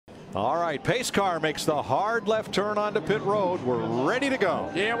All right, pace car makes the hard left turn onto pit road. We're ready to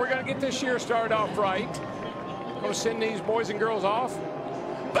go. Yeah, we're going to get this year started off right. Going to send these boys and girls off.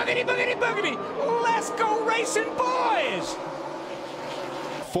 Boogity, boogity, boogity. Let's go racing, boys.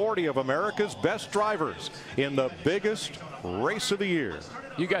 40 of America's best drivers in the biggest race of the year.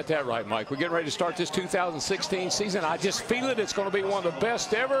 You got that right, Mike. We're getting ready to start this 2016 season. I just feel it. It's going to be one of the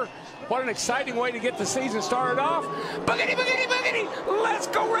best ever. What an exciting way to get the season started off. Boogity, boogity, boogity. Let's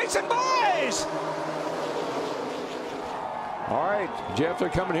go racing, boys. All right, Jeff, they're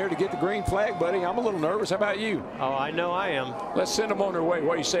coming here to get the green flag, buddy. I'm a little nervous. How about you? Oh, I know I am. Let's send them on their way.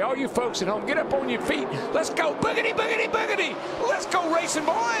 What do you say? All you folks at home, get up on your feet. Let's go. Boogity, boogity, boogity. Let's go racing,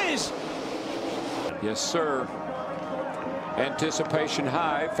 boys. Yes, sir. Anticipation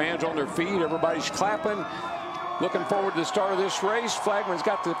high. Fans on their feet. Everybody's clapping. Looking forward to the start of this race. Flagman's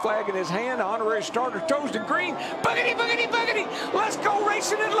got the flag in his hand. The honorary starter toes to green. Boogity, boogity, boogity. Let's go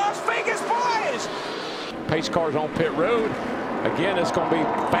racing in Las Vegas, boys. Pace cars on pit road. Again, it's going to be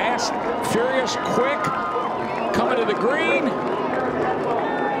fast, furious, quick. Coming to the green.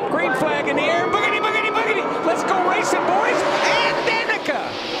 Green flag in the air. Boogity, boogity, boogity. Let's go racing, boys. And Danica.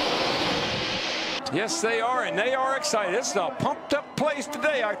 Yes, they are, and they are excited. It's a pumped-up place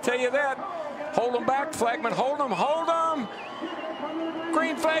today, I tell you that. Hold them back, Flagman. Hold them, hold them.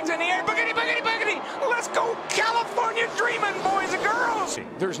 Green flags in the air. Boogity, boogity, boogity. Let's go California dreaming, boys and girls.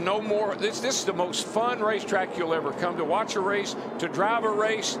 There's no more. This is the most fun racetrack you'll ever come to watch a race, to drive a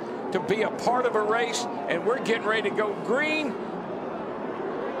race, to be a part of a race, and we're getting ready to go green.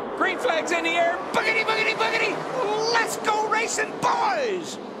 Green flags in the air. Boogity, boogity, boogity. Let's go racing,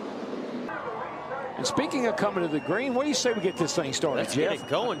 boys. And speaking of coming to the green, what do you say we get this thing started, Let's Jeff? get it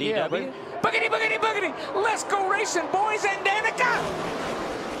going, DW. Yeah, boogity, boogity, boogity. Let's go racing, boys and Danica.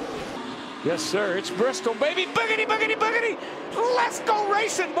 Yes, sir. It's Bristol, baby. Boogity, boogity, boogity. Let's go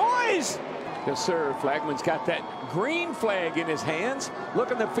racing, boys. Yes, sir. Flagman's got that green flag in his hands.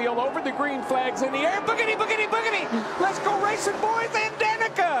 Looking the field over. The green flag's in the air. Boogity, boogity, boogity. Let's go racing, boys and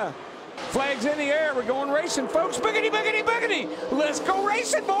Danica. Flags in the air. We're going racing, folks. Boogity, boogity, boogity. Let's go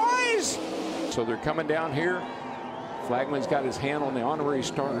racing, boys. So they're coming down here. Flagman's got his hand on the honorary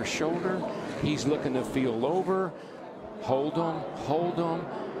starter's shoulder. He's looking the field over. Hold them, hold them.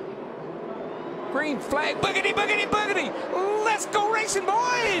 Green flag, boogity, boogity, boogity. Let's go racing,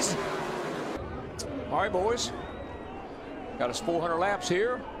 boys. All right, boys. Got us 400 laps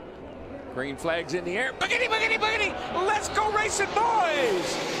here. Green flag's in the air. Boogity, boogity, boogity. Let's go racing,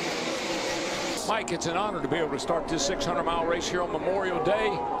 boys. Mike, it's an honor to be able to start this 600-mile race here on Memorial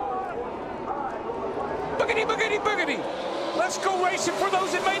Day. Boogity, boogity, boogity. Let's go racing for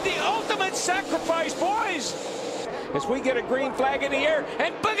those that made the ultimate sacrifice, boys. As we get a green flag in the air,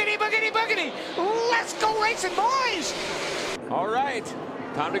 and boogity, boogity, boogity. Let's go racing, boys. All right,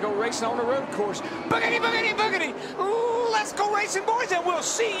 time to go racing on the road course. Boogity, boogity, boogity. Let's go racing, boys, and we'll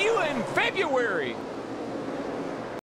see you in February.